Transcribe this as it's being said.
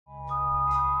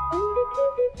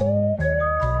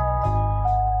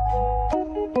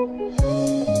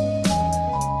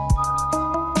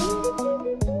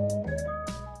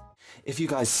If you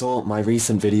guys saw my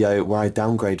recent video where I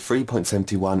downgrade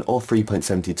 3.71 or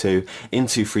 3.72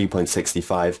 into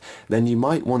 3.65, then you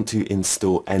might want to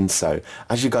install Enso.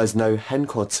 As you guys know,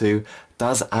 Hencore 2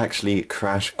 does actually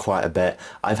crash quite a bit.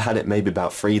 I've had it maybe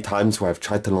about 3 times where I've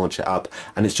tried to launch it up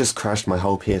and it's just crashed my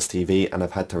whole PSTV and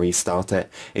I've had to restart it.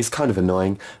 It's kind of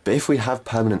annoying, but if we have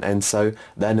permanent Enso,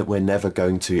 then we're never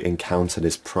going to encounter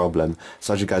this problem.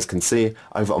 So as you guys can see,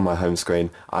 over on my home screen,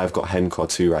 I've got Hencore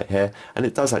 2 right here, and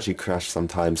it does actually crash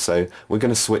sometimes, so we're going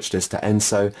to switch this to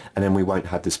Enso and then we won't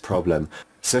have this problem.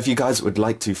 So if you guys would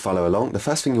like to follow along, the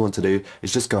first thing you want to do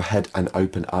is just go ahead and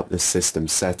open up the system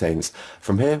settings.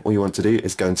 From here, all you want to do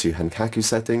is go into Henkaku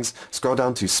settings, scroll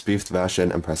down to spoofed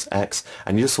version and press X,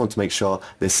 and you just want to make sure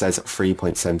this says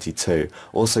 3.72.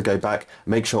 Also go back,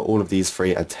 make sure all of these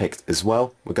 3 are ticked as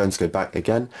well. We're going to go back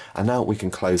again, and now we can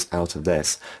close out of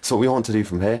this. So what we want to do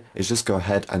from here is just go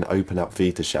ahead and open up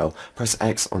Vita Shell. Press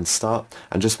X on start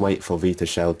and just wait for Vita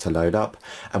Shell to load up.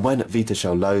 And when Vita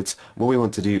Shell loads, what we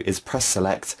want to do is press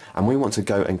select, and we want to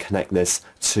go and connect this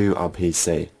to our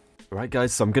PC. Right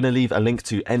guys, so I'm going to leave a link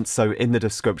to Enso in the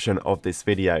description of this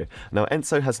video. Now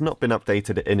Enso has not been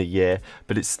updated in a year,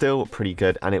 but it's still pretty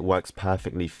good and it works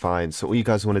perfectly fine. So all you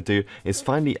guys want to do is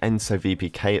find the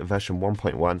enso.vpk version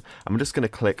 1.1. I'm just going to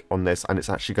click on this and it's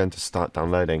actually going to start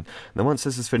downloading. Now once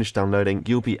this is finished downloading,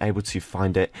 you'll be able to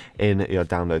find it in your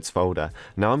downloads folder.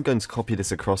 Now I'm going to copy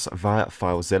this across via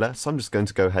FileZilla, so I'm just going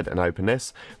to go ahead and open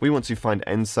this. We want to find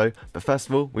Enso, but first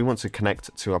of all we want to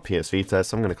connect to our PS Vita,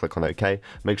 so I'm going to click on OK.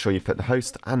 Make sure you put the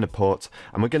host and the port,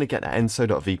 and we're going to get the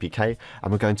enso.vpk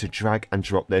and we're going to drag and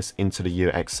drop this into the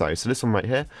UXO. So this one right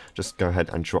here, just go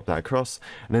ahead and drop that across,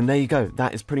 and then there you go.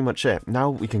 That is pretty much it. Now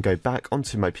we can go back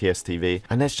onto my PSTV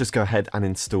and let's just go ahead and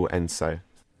install Enso.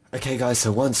 Okay guys,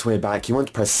 so once we're back, you want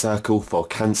to press circle for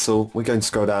cancel. We're going to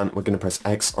scroll down, we're going to press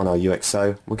X on our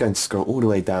UXO, we're going to scroll all the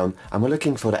way down, and we're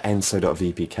looking for the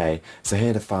enso.vpk. So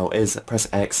here the file is, press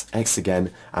X, X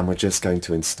again, and we're just going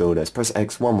to install this. Press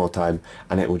X one more time,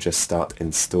 and it will just start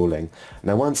installing.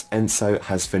 Now once Enso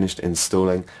has finished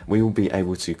installing, we will be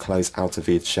able to close out of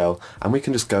Vita Shell, and we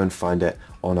can just go and find it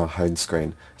on our home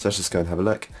screen. So let's just go and have a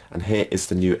look, and here is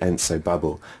the new Enso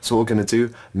bubble. So what we're going to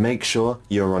do, make sure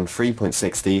you're on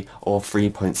 3.60 or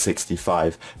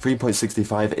 3.65.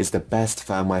 3.65 is the best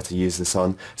firmware to use this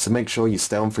on, so make sure you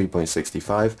stay on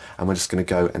 3.65, and we're just going to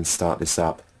go and start this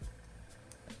up.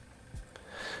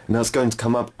 Now it's going to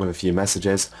come up with a few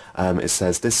messages. It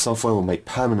says this software will make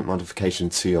permanent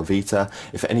modifications to your Vita.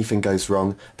 If anything goes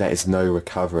wrong, there is no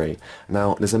recovery.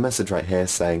 Now there's a message right here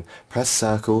saying press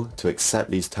circle to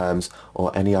accept these terms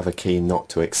or any other key not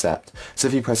to accept. So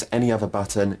if you press any other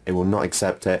button, it will not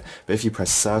accept it, but if you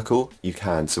press circle, you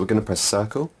can. So we're going to press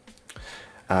circle.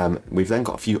 We've then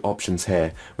got a few options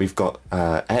here. We've got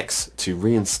X to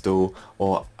reinstall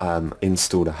or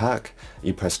install the hack.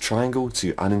 You press triangle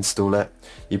to uninstall it.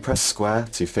 You press square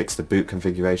to fix the boot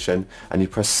configuration, and you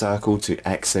press circle to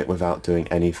exit without doing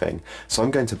anything. So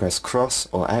I'm going to press cross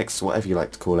or X, whatever you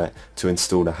like to call it, to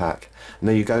install the hack. And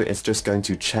there you go, it's just going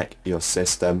to check your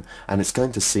system and it's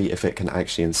going to see if it can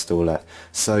actually install it.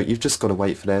 So you've just got to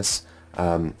wait for this.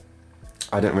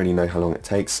 I don't really know how long it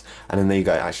takes, and then there you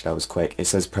go. Actually that was quick. It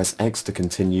says press X to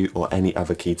continue or any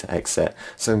other key to exit,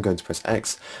 so I'm going to press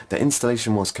X. The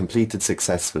installation was completed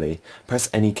successfully. Press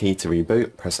any key to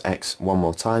reboot, press X one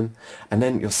more time, and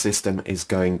then your system is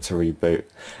going to reboot.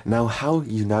 Now how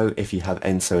you know if you have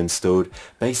Enso installed,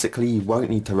 basically you won't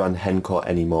need to run Hencore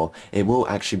anymore. It will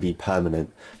actually be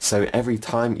permanent, so every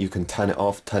time you can turn it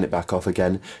off, turn it back off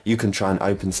again. You can try and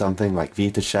open something like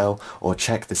Vita Shell or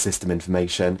check the system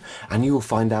information, and you will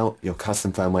find out your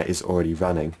custom firmware is already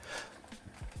running.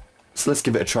 So let's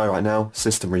give it a try right now.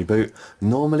 System reboot.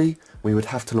 Normally we would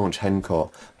have to launch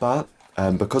Hencore, but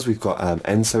because we've got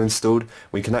Enso installed,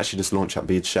 we can actually just launch up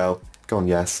Vita Shell. Go on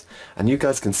yes, and you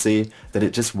guys can see that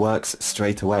it just works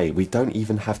straight away. We don't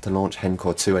even have to launch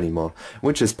Hencore 2 anymore,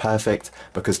 which is perfect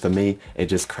because for me it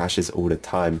just crashes all the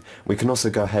time. We can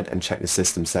also go ahead and check the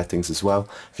system settings as well.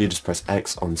 If you just press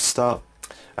X on start,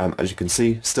 as you can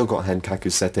see, still got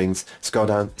Henkaku settings. Scroll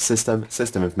down, system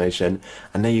information,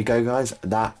 and there you go guys.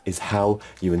 That is how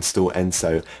you install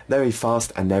Enso. Very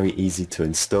fast and very easy to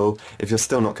install. If you're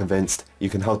still not convinced, you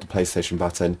can hold the PlayStation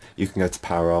button, you can go to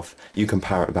power off, you can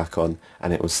power it back on,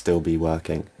 and it will still be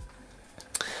working.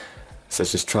 So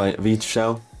let's just try Vita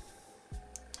Shell.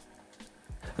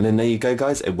 And then there you go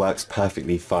guys, it works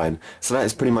perfectly fine. So that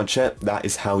is pretty much it. That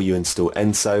is how you install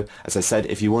Enso. As I said,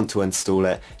 if you want to install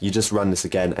it, you just run this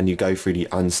again and you go through the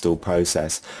uninstall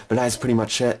process. But that is pretty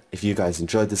much it. If you guys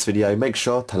enjoyed this video, make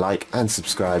sure to like and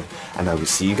subscribe, and I will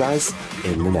see you guys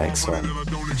in the next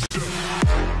one.